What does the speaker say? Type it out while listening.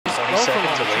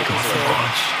seconds away from the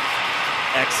launch.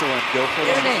 Excellent. Go for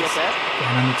There the it is.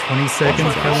 And under 20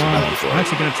 seconds, come on. I'm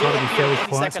actually going to try to be fairly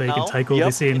quiet so you can take all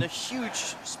this in. A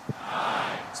huge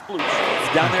sploosh. It's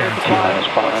down there at the bottom.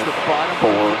 Watch the bottom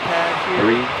of the pad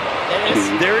here.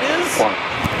 3, 2, there it is. 1.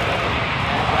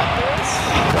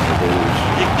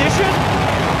 Ignition.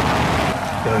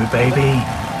 Go, baby.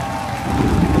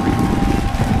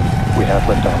 We have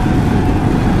liftoff.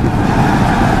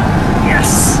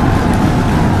 Yes.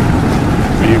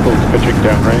 Vehicles pitching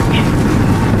downrange.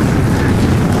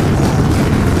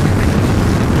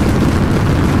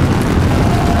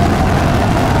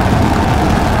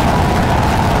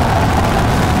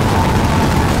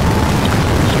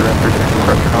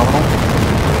 Pressure nominal.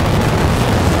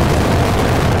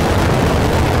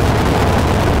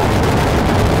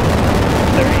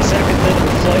 Seconds into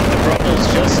the flight, the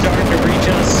throttle's just starting to reach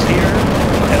us here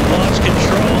at launch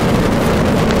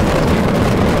control.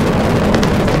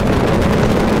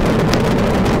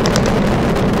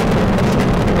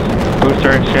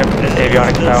 Booster and ship,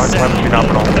 avionics power, telemetry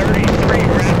nominal. 33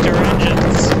 Raptor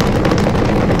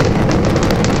engines.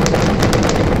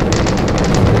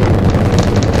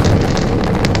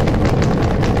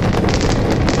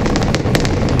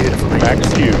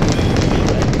 Max Q.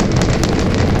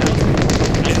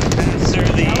 Through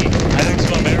the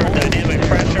maximum aerodynamic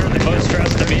pressure, the most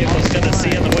thrust the vehicle's going to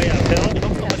see on the way uphill.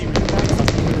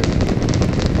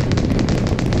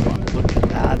 Look at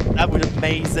that. That was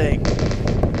amazing.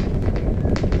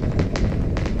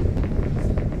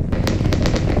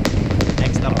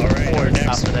 Next up, All right,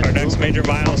 our next major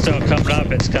milestone coming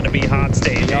up. It's going to be hot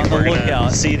staging. We're going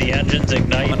to see the engines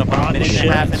ignite on the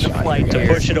ship to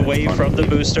push it away from the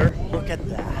booster. Look at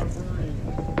that.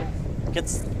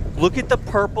 Look at the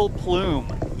purple plume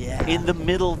in the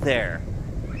middle there.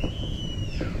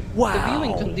 Wow. The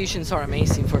viewing conditions are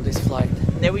amazing for this flight.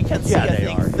 There we can see, I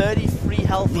think, 33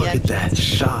 healthy engines. Look at that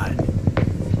shot.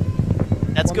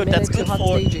 That's good. That's good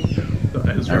for...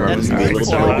 That's good.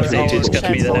 So hot stage is going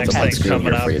to be the next thing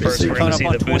coming up. First, we're going to see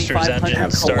the booster's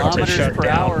engine start to shut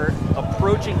down.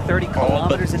 Approaching 30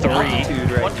 kilometers in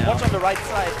altitude right now. Watch on the right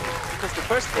side.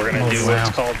 We're going to do what's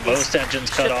called most engines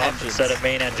cut off instead of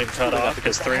main engine cut off,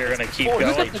 because 3 are going to keep going.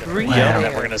 Look at the green And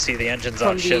then we're going to see the engines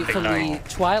on ship ignite. From the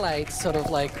twilight, sort of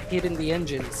like hitting the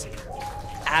engines.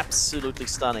 Absolutely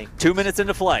stunning. 2 minutes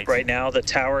into flight. Right now, the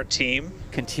tower team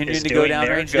continuing to go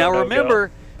downrange. Now remember,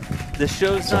 the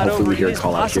show's not over. It is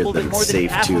possible that more than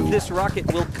half of this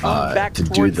rocket will come back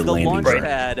towards the launch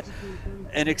pad.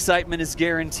 And excitement is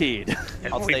guaranteed.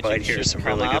 And we might hear some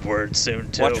really good words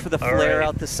soon, too. Watch for the flare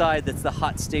out the side. That's the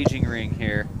hot staging ring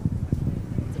here.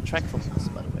 It's a track from us,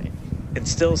 by the way. And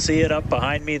still see it up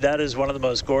behind me. That is one of the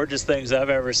most gorgeous things I've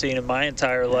ever seen in my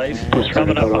entire life.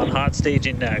 Coming up on hot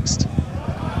staging next.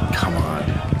 Come on.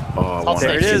 Oh,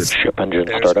 there it is. Ship engine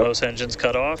There's startup. most engines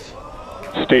cut off.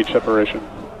 Stage separation.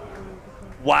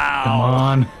 Wow. Come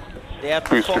on. They have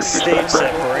Booster Stage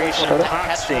separation,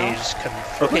 hot stage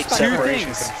confirmed. Okay, separation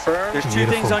confirmed. There's two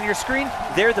things on your screen.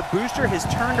 There, the booster has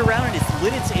turned around and it's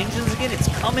lit its engines again. It's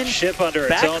coming Ship under its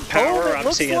back own power. home,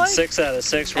 I'm seeing like. 6 out of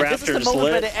 6 And this is the Raptors moment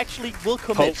where lit. they actually will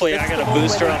commit. Hopefully I got a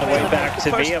booster on the way back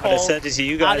to me. I'm going to send it to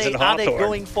you guys in Are they Hawthorne.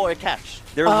 going for a catch?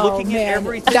 They're looking at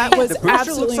everything. That was The booster looks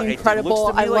absolutely like- it incredible.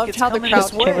 looks to me I like loved it's how the coming crowd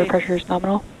this way. Chamber pressure is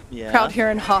nominal. crowd here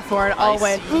in Hawthorne all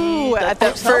went ooh at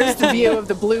that first view of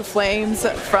the blue flames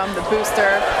from the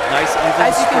booster. Nice even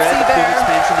As you can spread, see good there,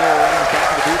 expansion there around the back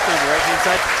of the booster on the right hand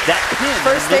side. That pin,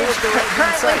 first in the middle stage of the right-hand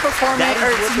currently side, performing, that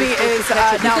or what to me, they're is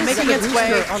supposed to now catch. making its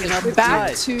way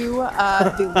back to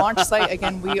the launch site.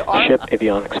 Again, we are Ship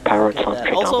avionics power and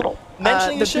telemetry Also, nominal.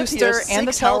 mentioning the the ship booster here, and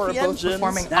the 6 tower are healthy both engines.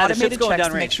 performing Nah, the ship's automated going checks down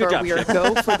to make range. sure Good we are job,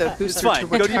 go for the booster fine. to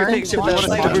Go to your return big ship. launch Let's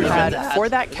site go. pad for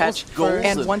that catch. Goals.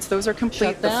 And once those are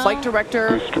complete, the down. flight director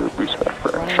Booster boost back for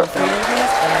Running shutdown. failures, and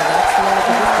that's the end of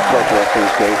the booster. Flight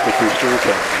directors go for booster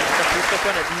return.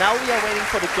 Now we are waiting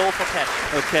for the goal for catch.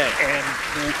 Okay. And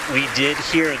we did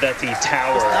hear that the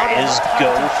tower is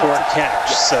go for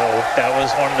catch, so that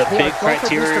was one of the Yeah, big go for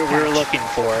criteria booster we were catch. looking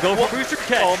for. Go for booster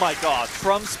catch. Oh my God!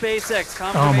 From SpaceX,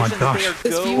 my confirmation that they gosh. are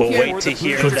This go view We'll here- wait for to the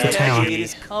hear booster that catch. the- It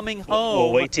is coming home.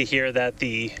 We'll wait to hear that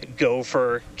the go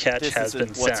for catch This has is been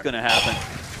what's sent. going to happen.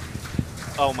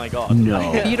 Oh my God!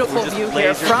 No. beautiful Just view here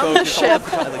laser from the focused. ship.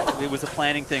 It was a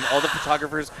planning thing. All the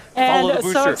photographers follow the And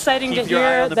booster. so exciting Keep to your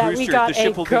eye hear on the that we booster. got The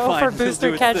ship a will be go fine. for It'll do booster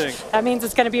its catch. thing. That means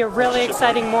it's going to be a really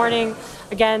exciting morning.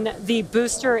 Again, the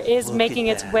booster is Look making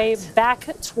at its that. way back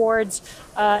towards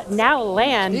now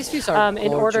land These views are in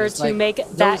order gorgeous, to like make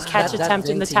that those- catch attempt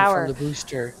in the venting tower. from the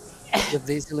booster with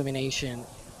this illumination.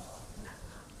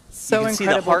 so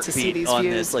incredible to see these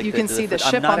views. You can see the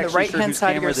ship on the right-hand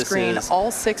side of your screen.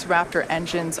 All 6 Raptor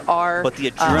engines are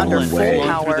under full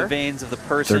power. Through the veins of the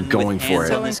person. They're going for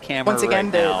it. On this camera once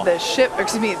again, the ship,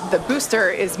 excuse me, the booster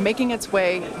is making its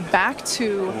way back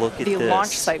to the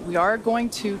launch site. We are going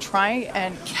to try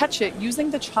and catch it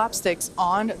using the chopsticks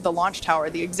on the launch tower,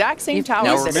 the exact same tower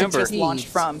that it just launched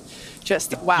from.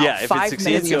 Just wow, 5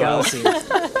 minutes ago.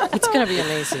 It's gonna be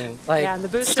amazing. Like and the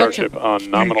booster Starship on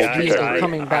nominal trajectory.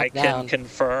 coming back down. I can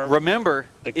confirm. Remember,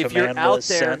 if you're out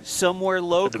there somewhere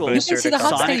local, you can see the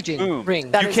hot staging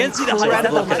ring. You can see the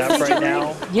hot looking up right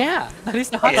now. Yeah, that is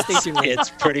the hot staging ring.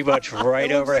 It's pretty much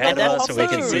right overhead of us, and we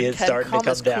can see it starting to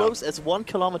come down. Close as 1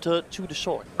 kilometer to the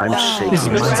shore. I'm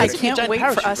shaking. I can't wait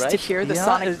for us to hear the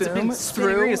sonic boom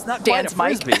through Dan's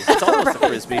mic. It's almost a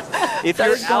frisbee. If That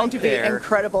you're is going out to be there,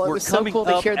 incredible. It was so cool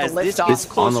to hear the liftoff. It's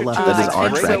on the left, that is our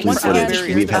tracking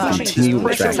footage. We've had continued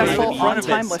tracking. Successful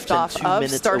on-time liftoff of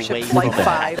Starship Flight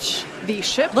 5. The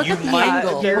ship Look at the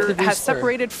angle has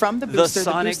separated from the booster.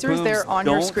 The booster is there on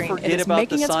your screen. It is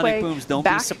making its way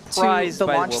back to the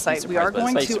launch site. We are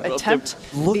going to attempt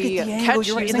the catch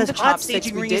using the chopsticks.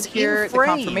 We did hear the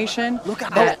confirmation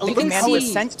that the command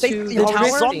was sent to the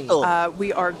tower.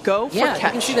 We are go for catch. Yeah,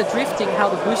 you can see the drifting, how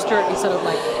the booster is sort of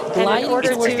like gliding towards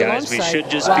the launch Guys, we site. should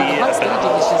just be about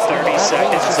 30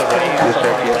 seconds away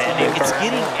from landing. It's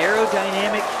getting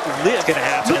aerodynamic lift. It's going to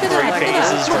happen in 3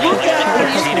 phases. We're going to get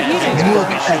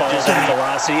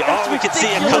velocity. Oh, we can see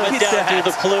it coming down through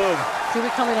the plume. See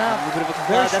it coming up.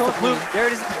 That's the plume. There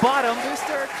it is at the bottom.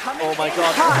 Booster coming. Oh my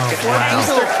God.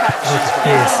 Booster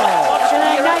catch.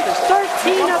 and night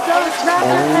 13 of those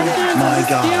Raptor engines. my This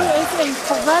God. view is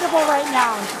incredible right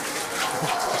now.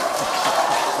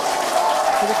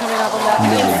 See it coming up on that.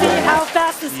 You can see how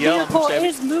fast this vehicle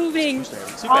is moving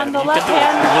on the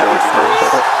left-hand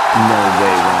screen. No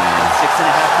way, Ryan.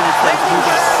 6.5 minutes left.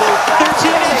 Moving so fast.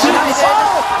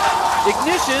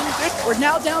 Ignition. We're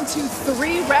now down to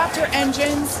 3 Raptor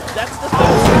engines. That's the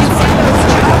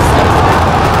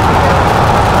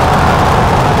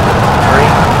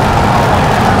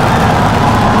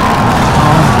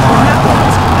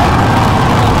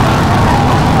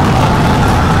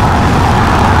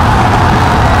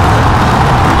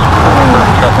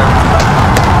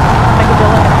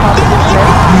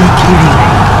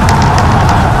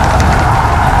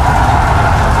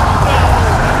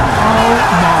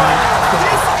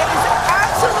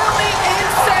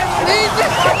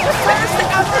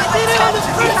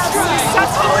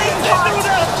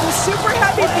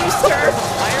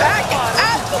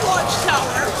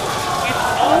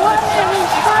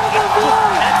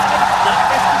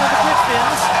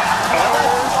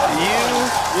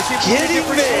Kidding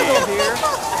me! Here.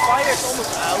 Fire's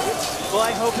almost out. Well,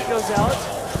 I hope it goes out.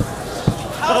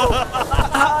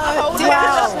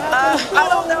 I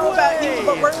don't know about you,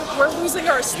 but we're losing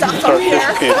our stuff up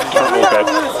here.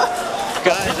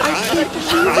 Guys,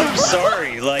 I'm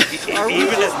sorry. Like,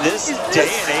 even at this day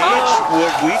and age,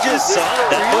 what we just saw,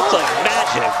 that looked like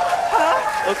magic.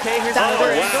 Okay, here's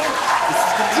another angle. This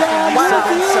is going to be Yeah,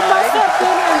 from the southern side.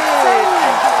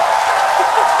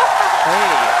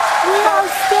 Hey. We are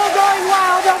still going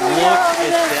wild over here over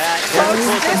this.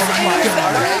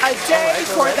 A day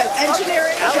for the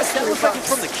engineering. Alex, that looks like it's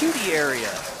from the cutie area.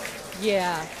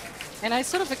 Yeah. And I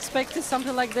sort of expected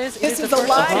something like this. This is a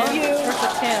live view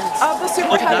of the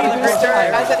Super Heavy booster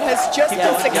as it has just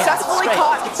been successfully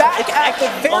caught back at the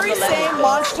very same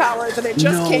launch tower that it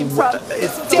just came from.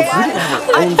 Dan,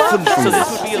 I love this.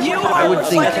 You are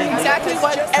reflecting exactly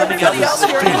what everybody else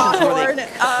here in Hawthorne,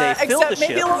 except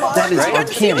maybe a little That is on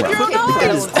camera.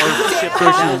 That is our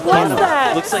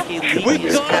camera. Looks like a leak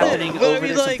is happening over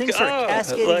there. Some things are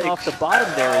cascading off the bottom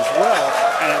there as well.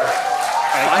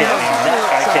 I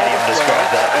can't even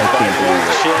describe that.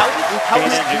 How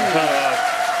Main engine cut off,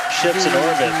 ships in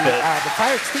orbit, but the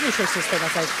fire extinguisher system,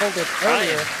 as I told it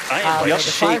earlier, I am the fire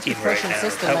shaking right suppression now.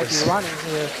 system That might was- be running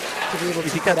here to be able to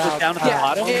think put that's out. down at the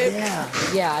bottom?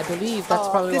 Yeah, I believe that's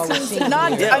probably what we're This seeing is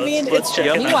not, here. I mean, it's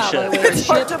Meanwhile, by the way, the it's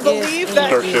hard ship to believe is that.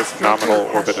 Starship nominal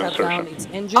orbit shut down insertion. its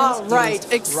engines. All right,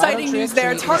 It is exciting right on news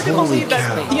there. It's hard to trajectory. believe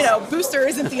that, you know, Booster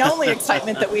isn't the only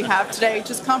excitement that we have today.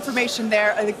 Just confirmation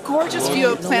there. A gorgeous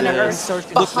view of planet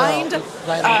Earth behind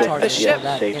the ship.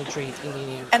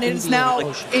 And it is now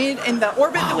in the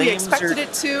orbit that we expected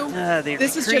it to.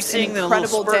 This is just an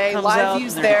incredible day. Live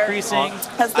views there as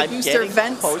the booster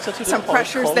vents some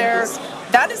pressures there.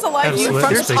 That is a live view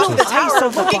from the top of the tower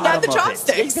looking at the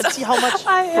chopsticks. You can see how much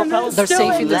I am They're still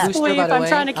safe in in the booster, disbelief. by the I'm way.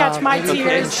 trying to catch my Maybe you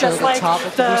can tears, show just like top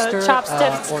of the booster,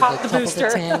 chopsticks or caught the top of booster.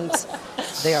 tanks.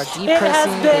 They are It has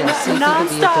depressing. They been are safe in the nonstop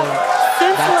vehicle.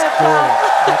 since That's liftoff. good.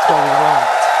 That's what we want.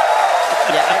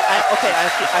 Okay, I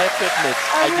have to admit,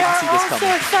 I didn't see this coming.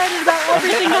 I'm so excited about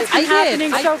everything that's been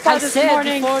happening so far this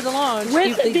morning. Before the launch,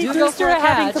 With the booster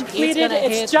having completed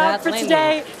its job for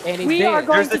today, we are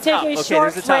going to take a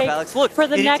short break for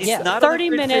the next 30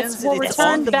 minutes. We'll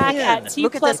return back at T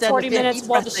plus 40 minutes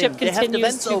while the ship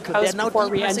continues to coast before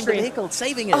re-entry.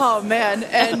 Oh man,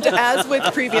 and as with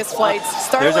previous flights,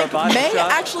 Starlink may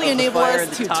actually enable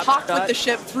us to talk with the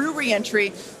ship through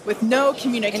re-entry with no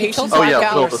communications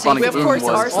blackout. We of course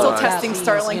are still testing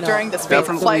Starlink during this phase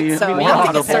of flight, so we have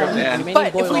to get certain.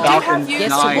 But if we do have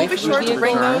views, we'll be sure to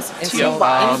bring those to you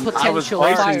live. Potential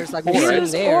fires like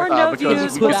views or no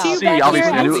views, we'll see you back here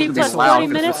at T plus 40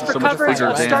 minutes for coverage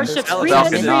of Starship's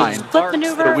re-entry, flip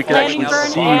maneuver, landing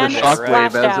burn, and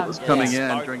splashdown. Coming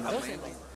in during